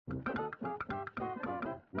Hello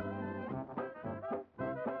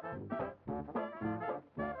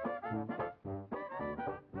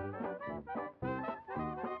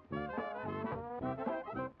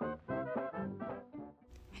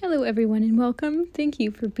everyone and welcome. Thank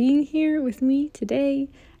you for being here with me today.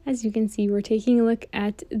 As you can see, we're taking a look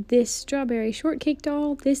at this strawberry shortcake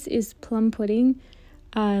doll. This is Plum Pudding.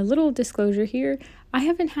 Little disclosure here, I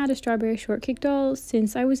haven't had a strawberry shortcake doll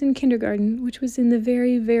since I was in kindergarten, which was in the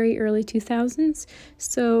very, very early 2000s.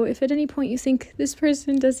 So if at any point you think this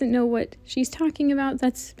person doesn't know what she's talking about,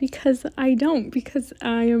 that's because I don't, because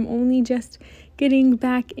I am only just getting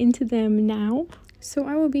back into them now. So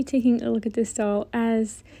I will be taking a look at this doll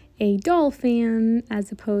as a doll fan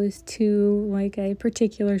as opposed to like a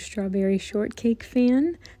particular strawberry shortcake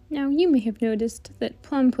fan. Now you may have noticed that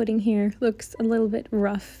Plum Pudding here looks a little bit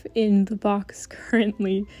rough in the box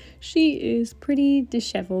currently. She is pretty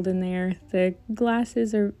disheveled in there. The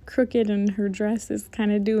glasses are crooked and her dress is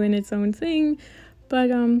kind of doing its own thing.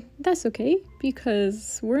 But that's okay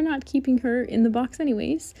because we're not keeping her in the box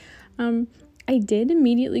anyways. I did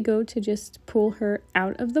immediately go to just pull her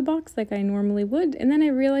out of the box like I normally would, and then I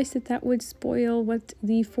realized that that would spoil what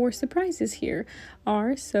the 4 surprises here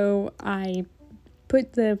are, so I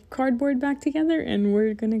put the cardboard back together and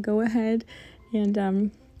we're gonna go ahead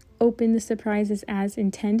and open the surprises as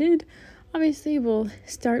intended. Obviously, we'll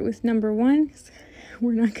start with number 1.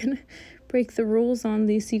 We're not gonna break the rules on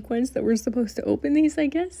the sequence that we're supposed to open these, I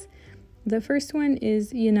guess. The first one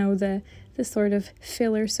is, you know, the sort of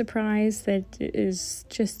filler surprise that is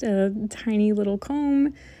just a tiny little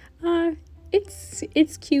comb.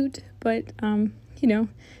 It's cute, but you know,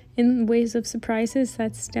 in ways of surprises,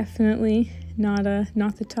 that's definitely not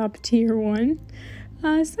the top tier one.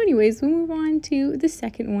 So anyways, we'll move on to the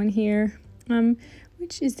second one here,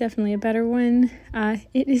 which is definitely a better one.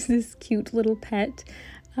 It is this cute little pet.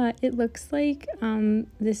 It looks like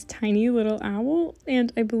this tiny little owl,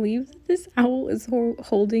 and I believe that this owl is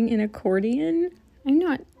holding an accordion. I'm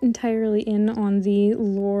not entirely in on the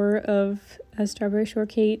lore of strawberry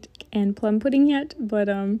shortcake and Plum Pudding yet, but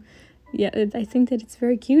yeah, I think that it's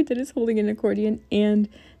very cute that it's holding an accordion, and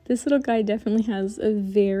this little guy definitely has a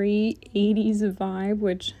very 80s vibe,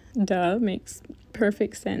 which duh, makes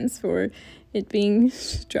perfect sense for it being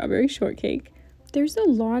strawberry shortcake. There's a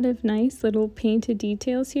lot of nice little painted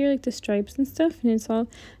details here, like the stripes and stuff, and it's all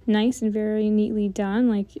nice and very neatly done.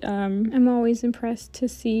 Like, I'm always impressed to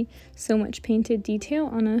see so much painted detail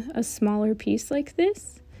on a smaller piece like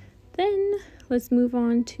this. Then, let's move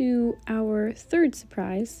on to our third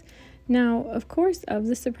surprise. Now, of course, of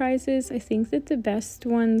the surprises, I think that the best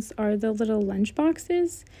ones are the little lunch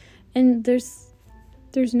boxes, and there's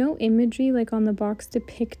no imagery like on the box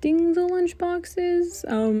depicting the lunch boxes,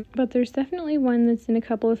 but there's definitely one that's in a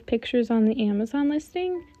couple of pictures on the Amazon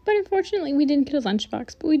listing. But unfortunately, we didn't get a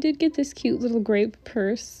lunchbox, but we did get this cute little grape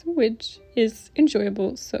purse, which is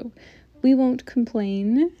enjoyable, so we won't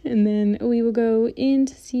complain. And then we will go in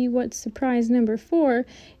to see what surprise number 4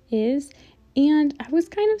 is. And I was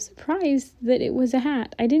kind of surprised that it was a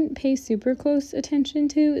hat. I didn't pay super close attention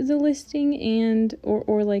to the listing and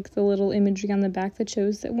or like the little imagery on the back that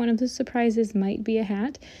shows that one of the surprises might be a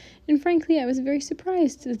hat. And frankly, I was very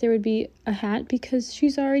surprised that there would be a hat because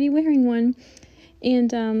she's already wearing one.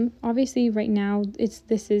 And obviously right now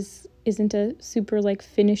isn't a super like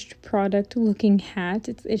finished product looking hat.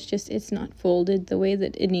 It's not folded the way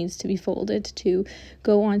that it needs to be folded to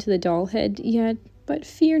go onto the doll head yet. But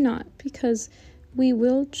fear not, because we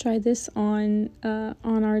will try this on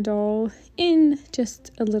our doll in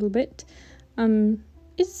just a little bit.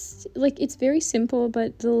 It's very simple,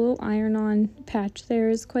 but the little iron-on patch there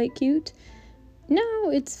is quite cute. Now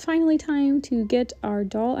it's finally time to get our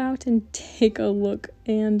doll out and take a look,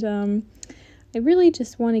 and I really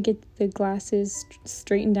just want to get the glasses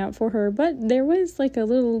straightened out for her, but there was like a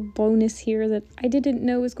little bonus here that I didn't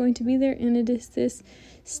know was going to be there, and it is this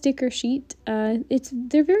sticker sheet.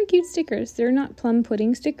 They're very cute stickers. They're not Plum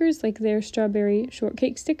Pudding stickers, like they're strawberry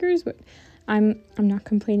shortcake stickers, but I'm not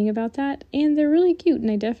complaining about that, and they're really cute, and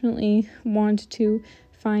I definitely want to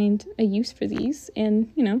find a use for these. And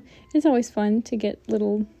you know, it's always fun to get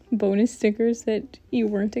little bonus stickers that you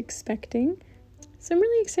weren't expecting. So I'm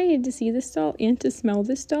really excited to see this doll and to smell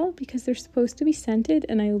this doll because they're supposed to be scented,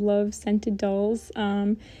 and I love scented dolls.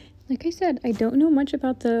 Like I said, I don't know much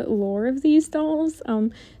about the lore of these dolls,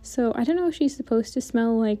 so I don't know if she's supposed to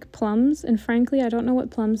smell like plums, and frankly, I don't know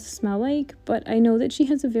what plums smell like, but I know that she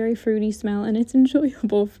has a very fruity smell, and it's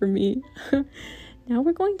enjoyable for me. Now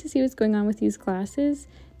we're going to see what's going on with these glasses.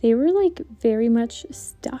 They were like very much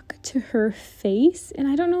stuck to her face, and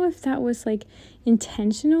I don't know if that was like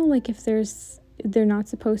intentional, like if they're not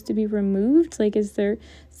supposed to be removed. Like, is there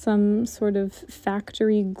some sort of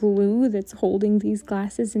factory glue that's holding these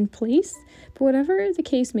glasses in place? But whatever the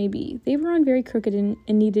case may be, they were on very crooked and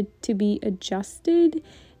needed to be adjusted,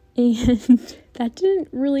 and that didn't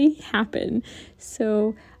really happen.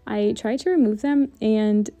 So I tried to remove them,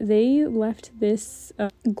 and they left this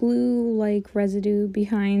glue-like residue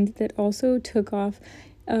behind that also took off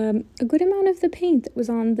a good amount of the paint that was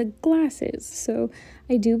on the glasses. So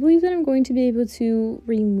I do believe that I'm going to be able to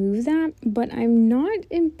remove that, but I'm not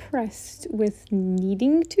impressed with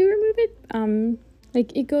needing to remove it.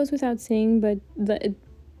 Like, it goes without saying, but that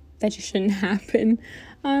just shouldn't happen.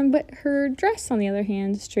 But her dress, on the other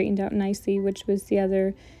hand, straightened out nicely, which was the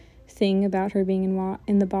other thing about her being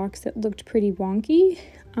in the box that looked pretty wonky.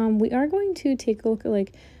 We are going to take a look at,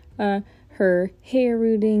 like, her hair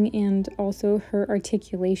rooting and also her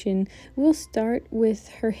articulation. We'll start with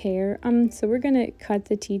her hair. So we're gonna cut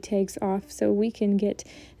the T-tags off so we can get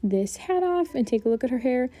this hat off and take a look at her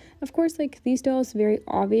hair. Of course, like, these dolls very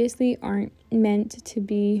obviously aren't meant to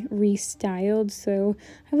be restyled, so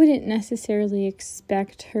I wouldn't necessarily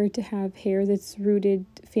expect her to have hair that's rooted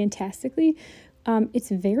fantastically. It's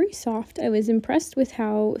very soft. I was impressed with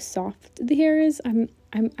how soft the hair is. I'm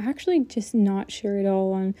actually just not sure at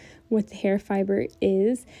all on what the hair fiber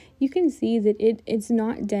is. You can see that it's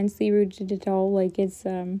not densely rooted at all. Like, it's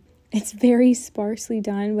very sparsely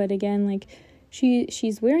done, but again, like,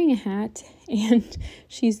 she's wearing a hat, and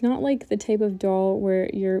she's not like the type of doll where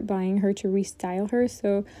you're buying her to restyle her,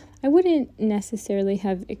 so I wouldn't necessarily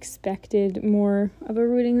have expected more of a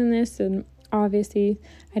rooting than this. And obviously,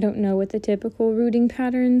 I don't know what the typical rooting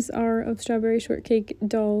patterns are of strawberry shortcake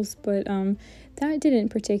dolls, but that didn't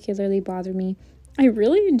particularly bother me. I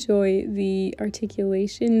really enjoy the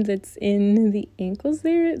articulation that's in the ankles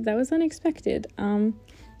there. That was unexpected.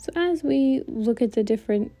 So as we look at the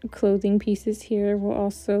different clothing pieces here, we'll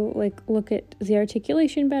also look at the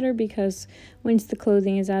articulation better, because once the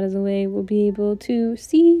clothing is out of the way, we'll be able to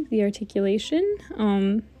see the articulation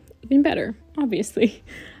even better, obviously.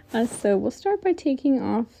 So we'll start by taking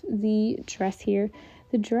off the dress here.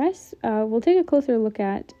 The dress, we'll take a closer look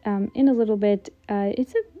at in a little bit.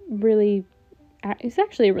 It's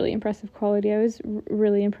actually a really impressive quality. I was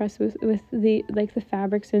really impressed with the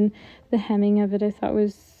fabrics and the hemming of it. I thought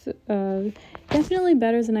was definitely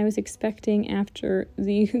better than I was expecting after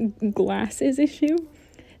the glasses issue.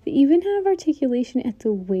 They even have articulation at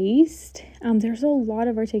the waist. There's a lot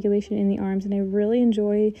of articulation in the arms, and I really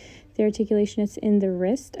enjoy the articulation that's in the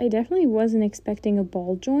wrist. I definitely wasn't expecting a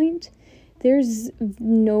ball joint. There's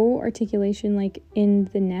no articulation like in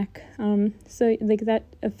the neck, so like that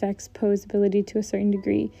affects posability to a certain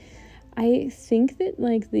degree. I think that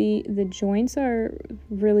like the joints are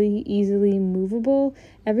really easily movable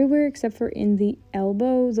everywhere except for in the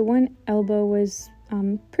elbow. The one elbow was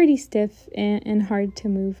pretty stiff and hard to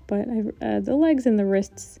move, but the legs and the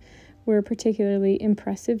wrists were particularly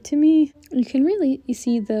impressive to me. You can really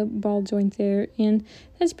see the ball joint there, and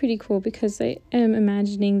that's pretty cool because I am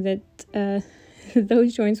imagining that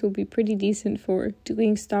those joints will be pretty decent for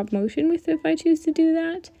doing stop motion with if I choose to do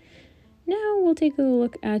that. Now we'll take a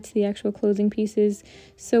look at the actual clothing pieces.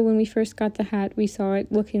 So when we first got the hat, we saw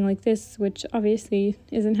it looking like this, which obviously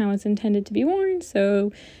isn't how it's intended to be worn,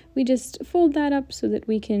 so we just fold that up so that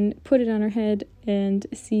we can put it on our head and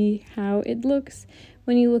see how it looks.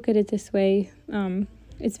 When you look at it this way,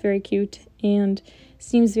 it's very cute and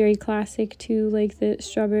seems very classic to like the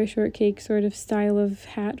strawberry shortcake sort of style of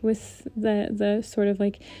hat with the sort of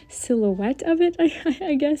like silhouette of it,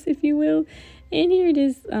 I guess, if you will. And here it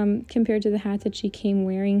is compared to the hat that she came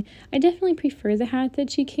wearing. I definitely prefer the hat that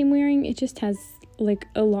she came wearing. It just has like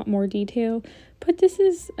a lot more detail, but this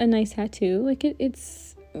is a nice hat too. Like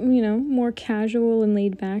it's, you know, more casual and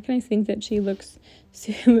laid back, and I think that she looks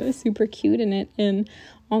super cute in it, and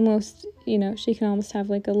almost, you know, she can almost have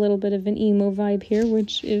like a little bit of an emo vibe here,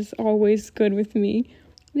 which is always good with me.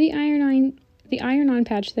 The iron-on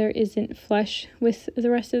patch there isn't flush with the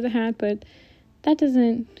rest of the hat, but that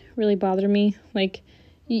doesn't really bother me. Like,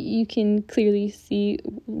 you can clearly see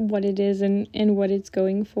what it is and what it's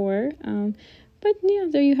going for. But yeah,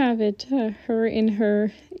 there you have it. Her in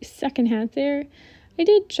her second hat there. I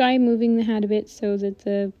did try moving the hat a bit so that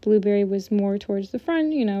the blueberry was more towards the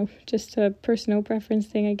front, you know, just a personal preference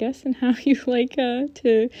thing, I guess, and how you like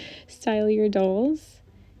to style your dolls.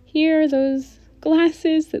 Here are those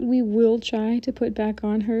glasses that we will try to put back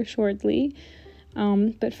on her shortly.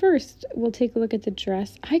 But first, we'll take a look at the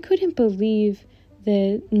dress. I couldn't believe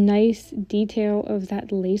the nice detail of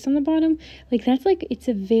that lace on the bottom. Like, that's like, it's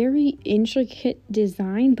a very intricate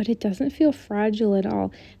design, but it doesn't feel fragile at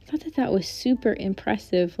all. I thought that was super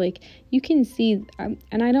impressive. Like, you can see,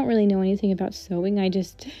 and I don't really know anything about sewing, I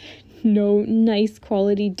just know nice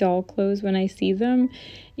quality doll clothes when I see them,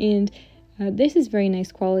 and this is very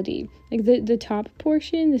nice quality. Like, the top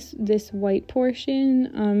portion, this white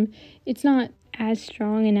portion, it's not as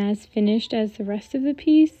strong and as finished as the rest of the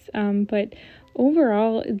piece, but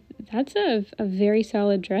overall that's a very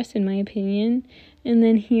solid dress in my opinion. And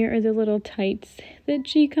then here are the little tights that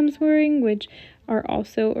she comes wearing, which are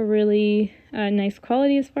also a really nice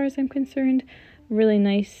quality as far as I'm concerned. Really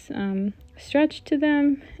nice stretch to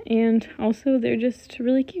them, and also they're just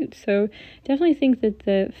really cute. So definitely think that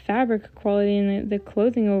the fabric quality and the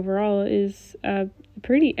clothing overall is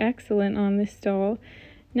pretty excellent on this doll.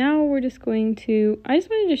 Now we're just going to, I just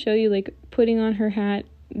wanted to show you like putting on her hat,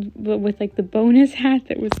 but with like the bonus hat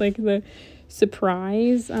that was like the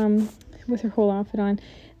surprise with her whole outfit on.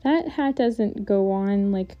 That hat doesn't go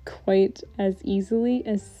on like quite as easily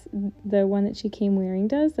as the one that she came wearing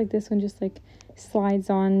does. Like, this one just like slides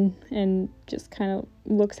on and just kind of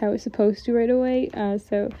looks how it's supposed to right away.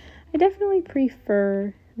 So I definitely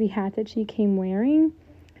prefer the hat that she came wearing.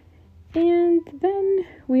 And then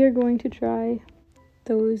we are going to try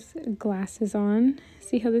those glasses on,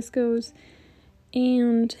 see how this goes.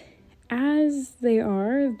 And as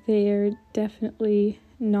they're definitely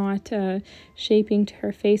not shaping to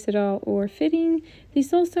her face at all or fitting. These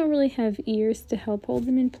dolls don't really have ears to help hold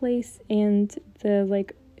them in place, and the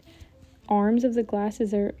like arms of the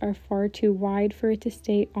glasses are far too wide for it to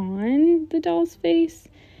stay on the doll's face.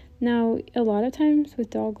 Now, a lot of times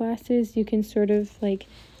with doll glasses, you can sort of like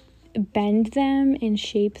bend them and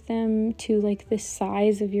shape them to like the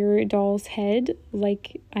size of your doll's head,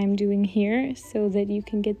 like I'm doing here, so that you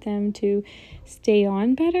can get them to stay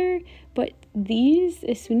on better. But these,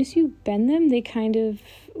 as soon as you bend them, they kind of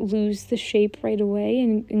lose the shape right away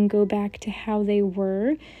and go back to how they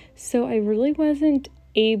were. So I really wasn't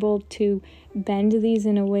able to bend these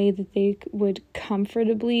in a way that they would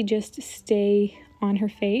comfortably just stay on her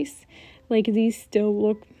face. Like, these still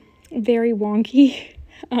look very wonky.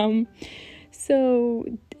 So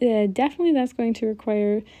definitely that's going to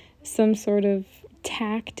require some sort of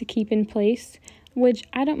tack to keep in place, which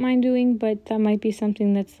I don't mind doing, but that might be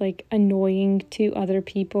something that's like annoying to other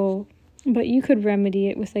people. But you could remedy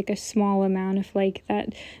it with like a small amount of like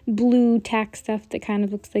that blue tack stuff that kind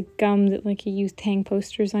of looks like gum that like you use to hang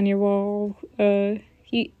posters on your wall. I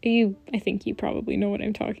think you probably know what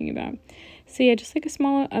I'm talking about. So yeah, just like a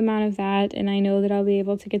small amount of that, and I know that I'll be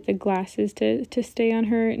able to get the glasses to stay on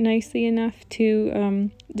her nicely enough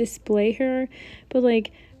to display her. But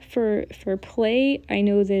like for play, I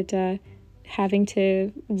know that having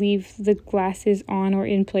to leave the glasses on or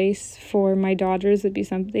in place for my daughters would be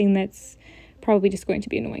something that's probably just going to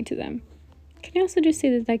be annoying to them. Can I also just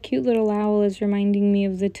say that cute little owl is reminding me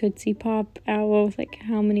of the Tootsie Pop owl? Like,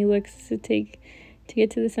 how many licks does it take to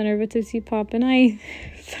get to the center of a Tootsie Pop? And I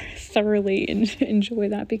thoroughly enjoy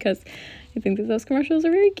that because I think that those commercials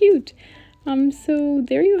are very cute. So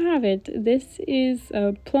there you have it. This is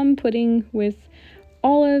a plum pudding with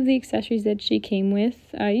all of the accessories that she came with.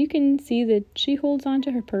 You can see that she holds on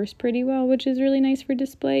to her purse pretty well, which is really nice for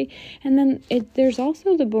display. And then there's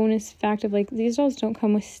also the bonus fact of like, these dolls don't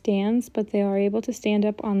come with stands, but they are able to stand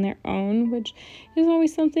up on their own, which is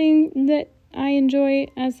always something that I enjoy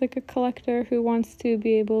as like a collector who wants to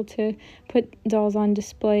be able to put dolls on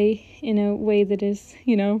display in a way that is,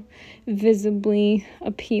 you know, visibly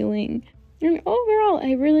appealing. And overall,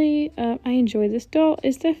 I really, I enjoy this doll.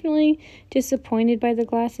 It's definitely disappointed by the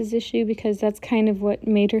glasses issue because that's kind of what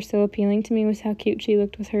made her so appealing to me, was how cute she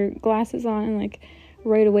looked with her glasses on. And like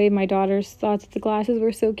right away, my daughters thought that the glasses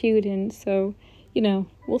were so cute. And so, you know,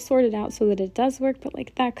 we'll sort it out so that it does work. But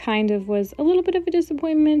like that kind of was a little bit of a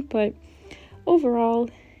disappointment. But overall,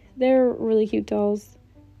 they're really cute dolls.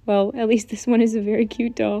 Well, at least this one is a very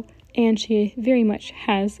cute doll. And she very much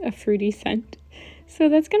has a fruity scent. So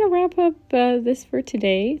that's going to wrap up this for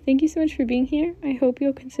today. Thank you so much for being here. I hope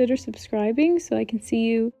you'll consider subscribing so I can see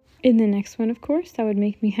you in the next one, of course. That would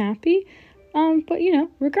make me happy. But, you know,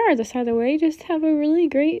 regardless, either way, just have a really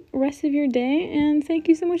great rest of your day. And thank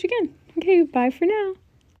you so much again. Okay, bye for now.